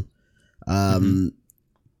to anyone.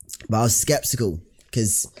 But I was skeptical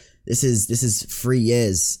because this is 3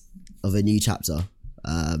 years of a new chapter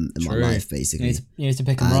in my life, basically. You need to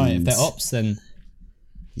pick them right. If they're ops, then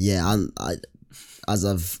yeah. And as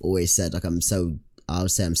I've always said, like I would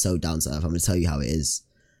say I'm so down to earth. I'm gonna tell you how it is.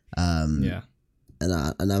 Yeah. And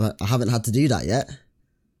I haven't had to do that yet.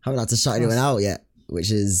 Haven't had to shut anyone out yet,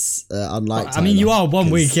 which is unlike. I mean, you are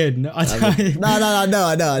 1 week in. No. I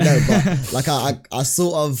know, but like I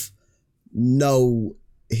sort of know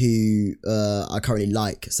who I currently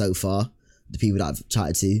like so far. The people that I've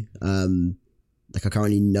chatted to, like I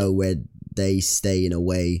currently know where they stay in a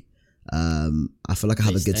way. I feel like I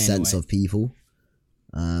have a good sense of people.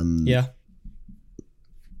 Yeah.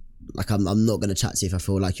 Like I'm not gonna chat to you if I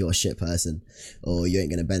feel like you're a shit person, or you ain't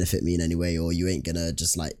gonna benefit me in any way, or you ain't gonna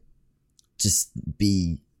just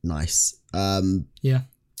be nice. Yeah.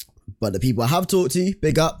 But the people I have talked to,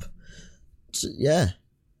 big up. Yeah.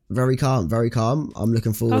 Very calm. I'm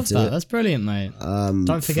looking forward to it. That's brilliant, mate.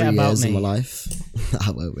 Don't forget about me. In my life.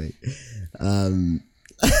 I won't wait. And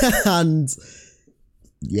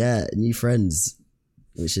yeah, new friends.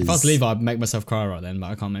 which is... If I was Levi, I'd make myself cry right then,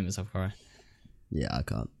 but I can't make myself cry. Yeah, I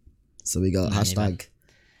can't. So we got hashtag...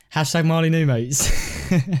 Hashtag Marley New Mates.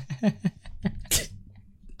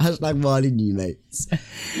 Hashtag Marley New Mates.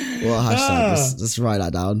 What hashtag? Let's write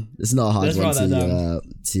that down. It's not a hard one to...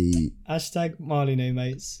 Hashtag Marley New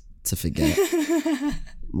Mates. To forget.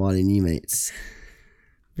 Marley New Mates.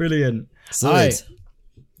 Brilliant. So right,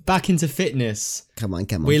 back into fitness. Come on.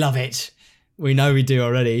 We love it. We know we do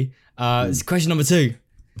already. It's question number 2.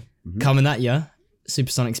 Coming at you.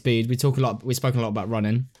 Supersonic speed. We spoke a lot about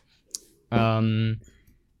running.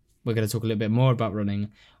 We're going to talk a little bit more about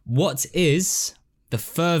running. What is the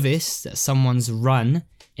furthest that someone's run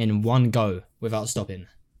in one go without stopping?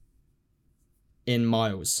 In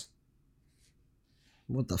miles.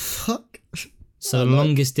 What the fuck? So the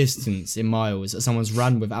longest distance in miles that someone's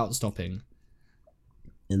run without stopping.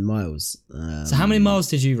 In miles. So how many miles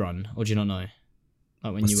did you run, or do you not know?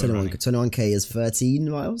 Like when you were running. 21k is 13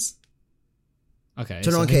 miles. Okay.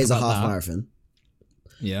 21k is a half marathon.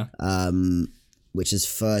 Yeah. Which is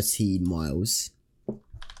 13 miles.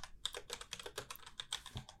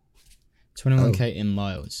 21k in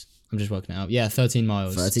miles. I'm just working it out. Yeah, 13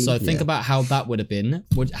 miles. 13? So think about how that would have been.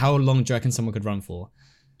 How long do you reckon someone could run for?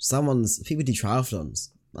 People do triathlons.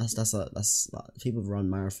 That's like, people run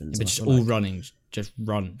marathons. But just all like, running, just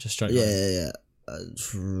straight. Yeah.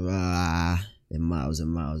 In miles.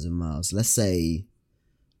 Let's say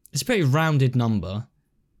it's a pretty rounded number.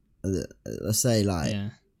 Let's say like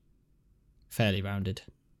fairly rounded.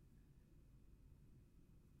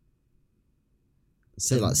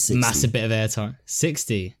 Say like 60. Massive bit of airtime.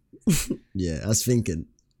 60. Yeah, I was thinking.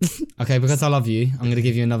 Okay, because I love you, I'm going to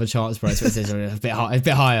give you another chance, bro. So it's a bit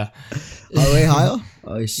higher. Oh, way higher?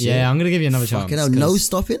 Oh, shit. Yeah, I'm going to give you another chance. Hell, no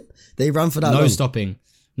stopping? They ran for that long? No stopping.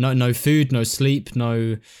 No food, no sleep,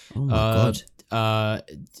 no... Oh, my God.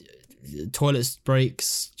 Toilet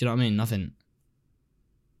breaks. Do you know what I mean? Nothing.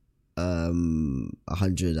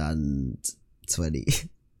 120.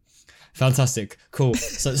 Fantastic. Cool.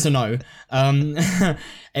 So no.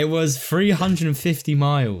 It was 350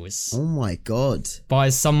 miles. Oh my God. By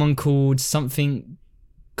someone called something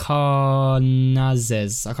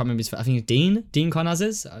Carnazes. I can't remember his first. I think it's Dean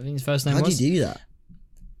Carnazes. I think his first name was. How do you do that?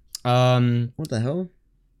 What the hell?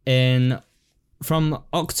 From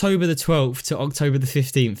October the 12th to October the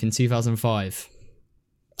 15th in 2005.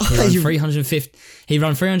 He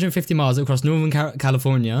ran 350 miles across Northern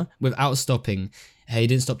California without stopping. He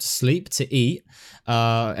didn't stop to sleep, to eat,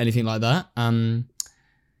 anything like that. And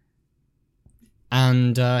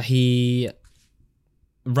he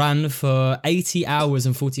ran for 80 hours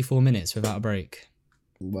and 44 minutes without a break.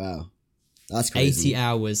 Wow. That's crazy. 80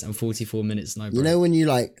 hours and 44 minutes, no break. You know when you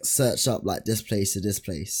like search up like this place to this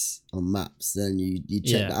place on maps, then you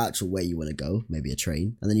check the actual way you want to go, maybe a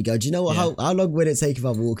train, and then you go, do you know what? How long would it take if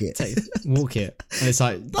I walk it? Walk it. And it's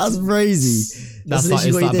like... That's crazy. That's like,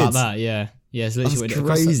 it's like about that, yeah. Yeah, it's literally that's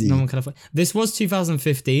crazy. This was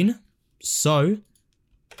 2015, so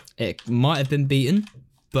it might have been beaten,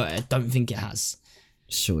 but I don't think it has.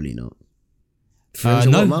 Surely not.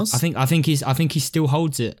 300 no, miles? I think he still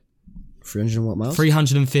holds it. 300 what miles?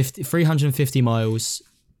 350 miles,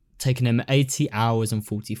 taking him 80 hours and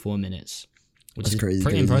 44 minutes, which is crazy,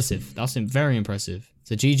 pretty impressive. That's very impressive.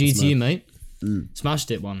 So GG to you, mate.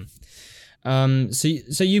 Smashed it, one.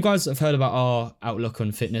 So you guys have heard about our outlook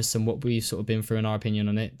on fitness and what we've sort of been through and our opinion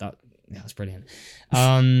on it. That's brilliant.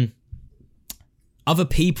 Other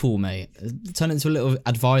people, mate, turn it into a little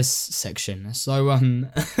advice section. So why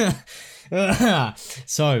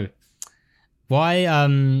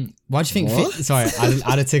do you think sorry, I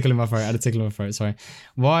had a tickle in my throat. Sorry.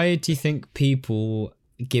 Why do you think people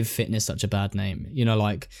give fitness such a bad name? You know,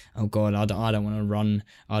 like, oh God, I don't want to run,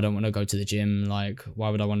 I don't want to go to the gym, like, why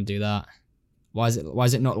would I want to do that? Why is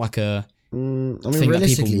it not like a thing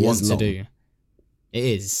that people want to do? It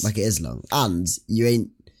is. Like, it is long. And you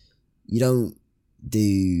don't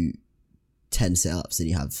do 10 sit-ups and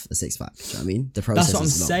you have a six-pack. Do you know what I mean? The process That's what I'm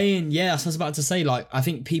is long. saying. Yeah, that's what I was about to say. Like, I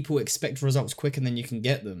think people expect results quick and then you can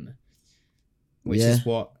get them. Which is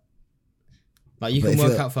what... Like, you can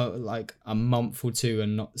work out for, like, a month or two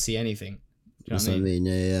and not see anything. Do you know what I mean?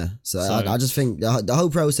 Yeah. So I just think the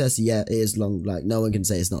whole process, it is long. Like, no one can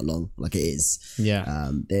say it's not long. Like, it is.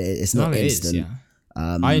 Yeah. It's not instant. Is, yeah.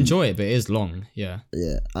 I enjoy it, but it is long. Yeah.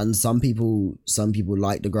 Yeah. And some people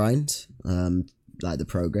like the grind, like the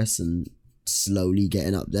progress and slowly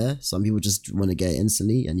getting up there. Some people just want to get it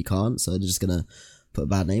instantly and you can't, so they're just gonna put a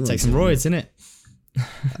bad name on it. Take some roids, innit?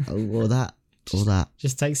 All that.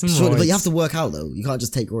 Just take some roids. But you have to work out though. You can't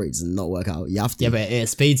just take roids and not work out. You have to. Yeah, but it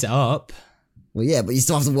speeds it up. Well, yeah, but you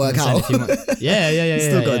still have to work out. Yeah. You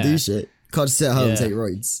still gotta do shit. Can't just sit at home and Yeah. take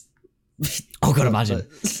roids. Oh God, imagine.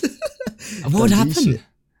 What would happen?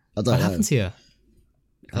 I don't What know. happened to you? I have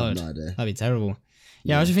God, no idea. that'd be terrible.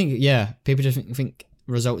 Yeah, I just think, people just think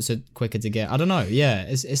results are quicker to get. I don't know. Yeah,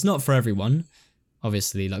 it's not for everyone,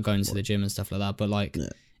 obviously, like going to the gym and stuff like that. But like,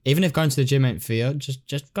 even if going to the gym ain't for you,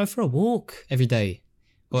 just go for a walk every day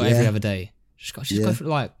or every other day. Just go for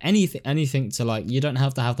like anything to like. You don't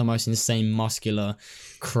have to have the most insane, muscular,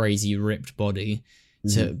 crazy, ripped body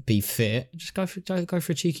to be fit. Just go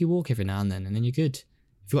for a cheeky walk every now and then you're good.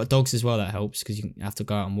 If you've got dogs as well, that helps because you have to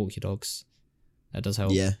go out and walk your dogs. That does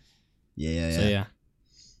help. Yeah. So yeah.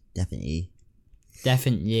 Definitely.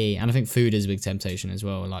 And I think food is a big temptation as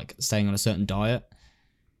well, like staying on a certain diet.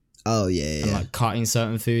 Oh yeah. And like cutting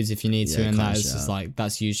certain foods if you need to, and that is shit just out. like,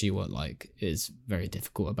 that's usually what like is very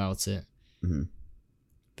difficult about it. Mm-hmm.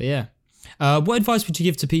 But yeah. What advice would you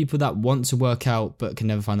give to people that want to work out but can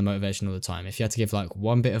never find the motivation all the time? If you had to give like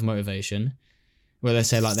one bit of motivation, where they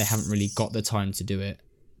say like they haven't really got the time to do it,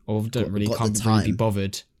 or can't really be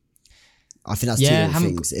bothered. I think that's two different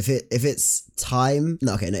things. If it's time,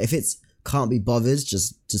 if it's can't be bothered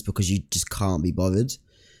just because you just can't be bothered,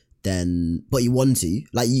 then but you want to,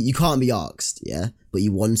 like you can't be asked, but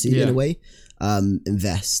you want to in a way,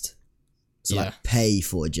 invest. So like pay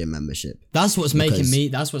for a gym membership. That's what's making me.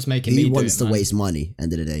 He wants to waste money.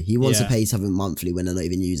 End of the day, he wants to pay something monthly when they're not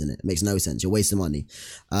even using it. It makes no sense. You're wasting money.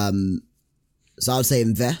 So I would say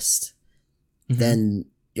invest. Then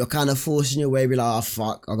you're kind of forcing your way. Be like, oh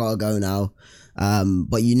fuck, I gotta go now.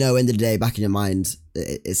 But end of the day, back in your mind,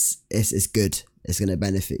 it's good. It's gonna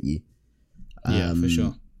benefit you. For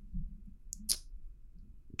sure.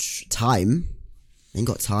 Time. Ain't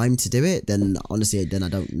got time to do it. Then honestly, I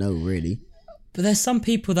don't know really. But there's some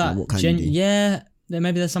people that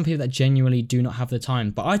maybe there's some people that genuinely do not have the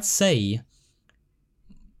time. But I'd say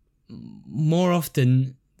more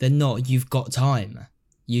often than not, you've got time.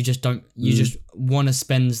 You just don't. You just want to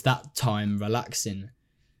spend that time relaxing.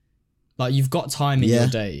 Like you've got time in your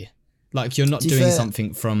day. Like you're not doing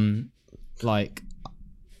something from, like,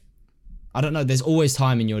 I don't know. There's always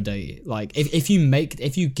time in your day. Like if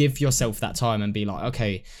you give yourself that time and be like,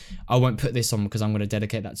 okay, I won't put this on because I'm going to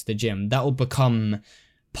dedicate that to the gym. That will become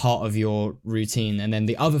part of your routine. And then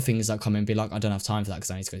the other things that come in, be like, I don't have time for that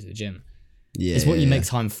because I need to go to the gym. Yeah, it's what you make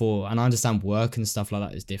time for. And I understand work and stuff like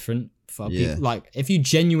that is different for people. Like if you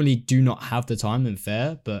genuinely do not have the time, then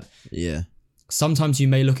fair. But sometimes you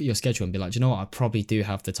may look at your schedule and be like, do you know what? I probably do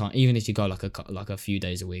have the time, even if you go like a few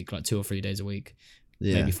days a week, like 2 or 3 days a week.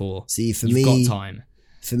 Maybe 4. See, You've got time.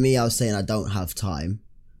 For me, I was saying I don't have time.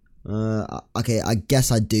 Okay, I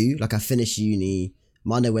guess I do. Like I finish uni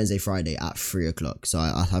Monday, Wednesday, Friday at 3:00. So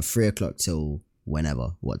I have 3:00 till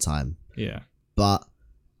whenever, what time. Yeah. But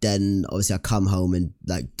then obviously I come home and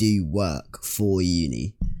like do work for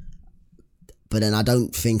uni. But then I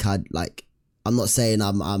don't think I'm not saying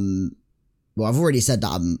I'm well, I've already said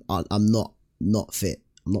that I'm not fit.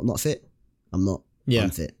 I'm not fit. I'm not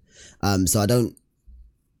unfit. So I don't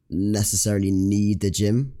necessarily need the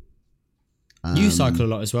gym. You cycle a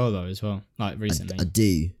lot as well, like recently. I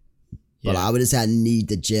do, but I wouldn't say I need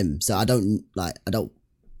the gym. So I don't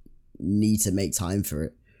need to make time for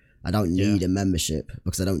it. I don't need a membership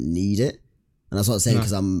because I don't need it. And that's not saying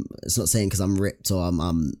because it's not saying because I'm ripped or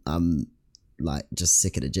I'm like just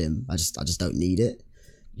sick of the gym. I just don't need it.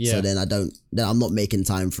 So then I'm not making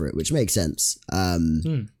time for it, which makes sense.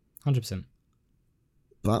 100%.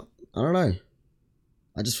 But I don't know.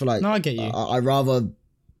 I just feel like I get you. I rather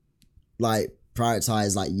like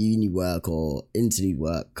prioritize like uni work or interview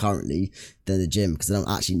work currently than the gym because I don't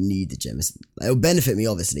actually need the gym. It'll benefit me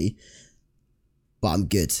obviously, but I'm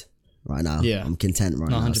good right now. Yeah, I'm content right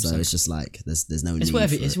now. So it's just like there's no need.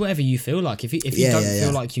 It's whatever you feel like. If you don't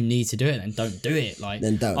feel like you need to do it, then don't do it. Like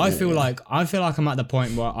then don't. I feel like I'm at the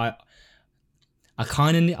point where I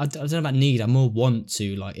kind of I don't know about need. I more want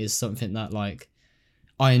to. Like it's something that like.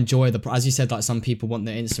 I enjoy as you said, like some people want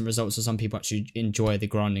the instant results or some people actually enjoy the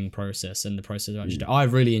grinding process and the process of actually do. I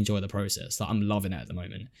really enjoy the process. Like I'm loving it at the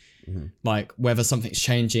moment. Like whether something's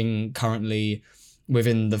changing currently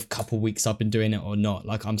within the couple weeks I've been doing it or not,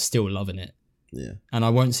 like I'm still loving it. Yeah. And I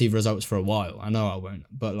won't see results for a while. I know I won't,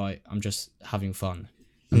 but like I'm just having fun.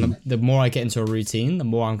 And the more I get into a routine, the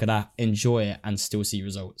more I'm going to enjoy it and still see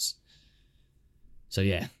results. So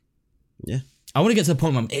yeah. Yeah. I want to get to the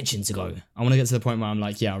point where I'm itching to go. I want to get to the point where I'm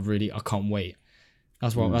like, I can't wait.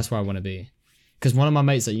 That's where I want to be. Because one of my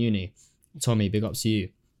mates at uni, Tommy, big ups to you,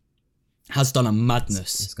 has done a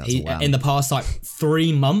madness. In the past like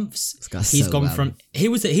 3 months, he's gone from he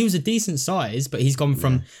was a decent size, but he's gone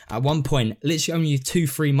from at one point, literally only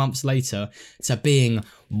 2-3 months later, to being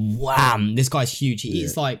wham. This guy's huge. He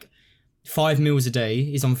eats like 5 meals a day.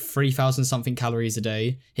 He's on 3,000 something calories a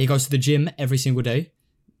day. He goes to the gym every single day.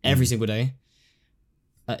 Every single day.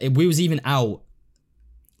 We was even out,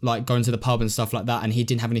 like going to the pub and stuff like that, and he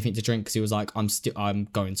didn't have anything to drink because he was like, I'm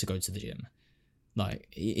going to go to the gym. Like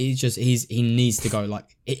he needs to go.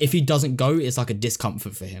 Like if he doesn't go, it's like a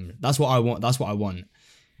discomfort for him. That's what I want.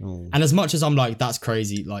 Oh. And as much as I'm like, that's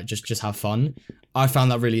crazy, like just have fun, I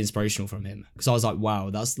found that really inspirational from him, because I was like, wow,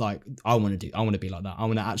 that's like, I want to be like that. I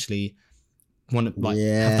want to actually have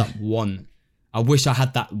that one. I wish I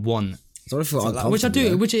had that one. Which I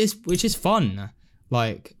do, which is fun.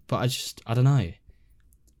 Like, but I don't know.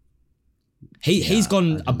 He's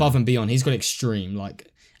gone above and beyond. He's gone extreme, like,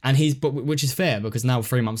 and which is fair, because now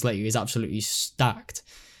 3 months later he's absolutely stacked.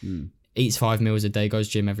 Eats 5 meals a day, goes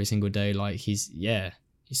gym every single day. Like he's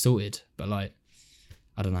sorted. But like,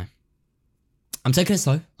 I don't know. I'm taking it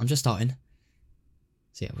slow. I'm just starting.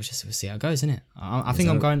 So yeah, we'll see how it goes, innit? I think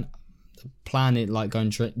I'm going to plan it like going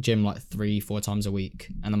gym like 3-4 times a week,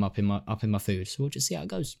 and I'm up in my food. So we'll just see how it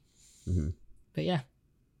goes. Mm-hmm. But yeah,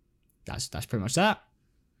 that's pretty much that.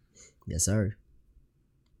 Yes, sir.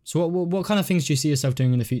 So what kind of things do you see yourself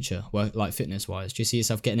doing in the future, like fitness wise? Do you see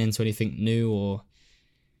yourself getting into anything new, or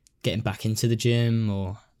getting back into the gym,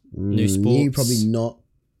 or new sports? New, probably not.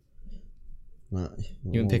 You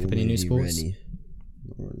wouldn't pick up any new sports? Really.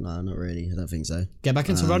 No, not really. I don't think so. Get back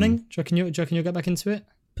into running? Do you reckon you'll get back into it?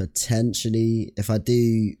 Potentially, if I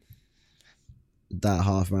do that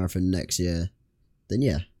half marathon next year, then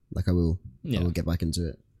yeah, like I will. Yeah. I will get back into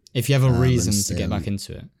it. If you have a reason to get back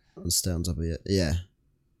into it. And stay on top of it. Yeah.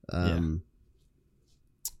 I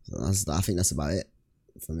think that's about it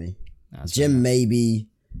for me. Gym, maybe.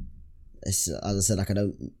 As I said, like I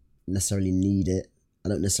don't necessarily need it. I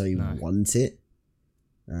don't necessarily want it.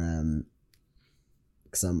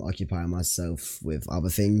 Because I'm occupying myself with other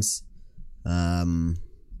things. But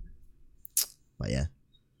yeah.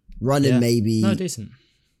 Running maybe. No, decent.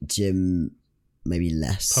 Gym maybe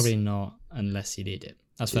less. Probably not unless you need it.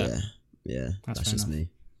 That's fair. Yeah. That's just me.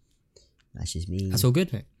 That's just me. That's all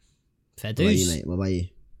good, mate. Fair dues. What about you, mate? What about you?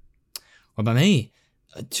 What about me?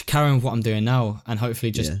 Carry on with what I'm doing now, and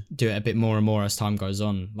hopefully just do it a bit more and more as time goes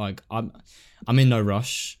on. Like I'm in no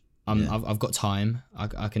rush. I've got time.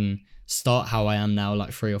 I can start how I am now,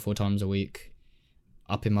 like 3 or 4 times a week,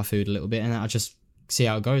 up in my food a little bit, and I just see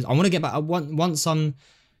how it goes. I want to get back. Once I'm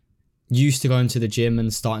used to going to the gym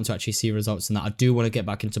and starting to actually see results in that, I do want to get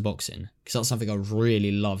back into boxing, because that's something I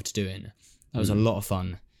really loved doing. That was a lot of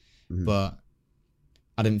fun, but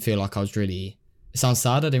I didn't feel like I was really. It sounds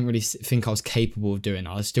sad. I didn't really think I was capable of doing it.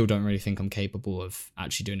 I still don't really think I'm capable of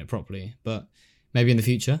actually doing it properly. But maybe in the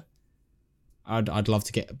future, I'd love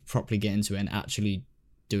to get into it and actually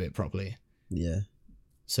do it properly. Yeah.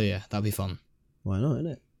 So yeah, that'd be fun. Why not,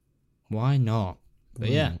 innit? Why not? But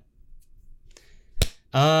yeah.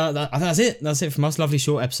 I think that's it. That's it from us. Lovely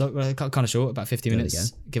short episode. Well, kind of short, about 50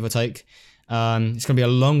 minutes, give or take. It's gonna be a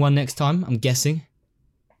long one next time, I'm guessing.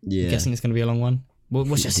 Yeah. I'm guessing it's gonna be a long one. We'll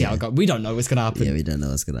just see how it goes. We don't know what's gonna happen. Yeah, we don't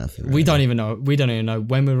know what's gonna happen. Right? We don't even know. We don't even know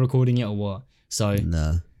when we're recording it or what. So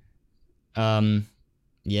no.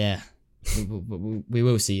 Yeah. we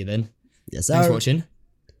will see you then. Yes, sir. Thanks for watching.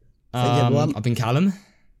 Thank you, everyone. I've been Calum.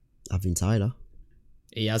 I've been Tyler.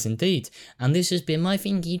 He has indeed. And this has been my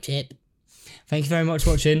thingy tip. Thank you very much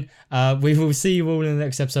for watching. We will see you all in the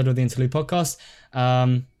next episode of the Interlude Podcast.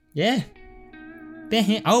 Yeah.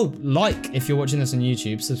 Oh, like if you're watching this on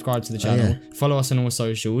YouTube, subscribe to the channel, follow us on all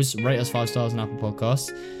socials, rate us 5 stars on Apple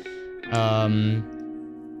Podcasts,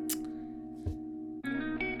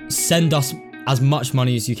 send us as much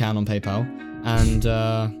money as you can on PayPal, and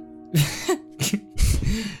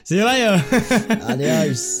see you later.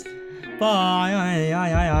 Adios. Bye.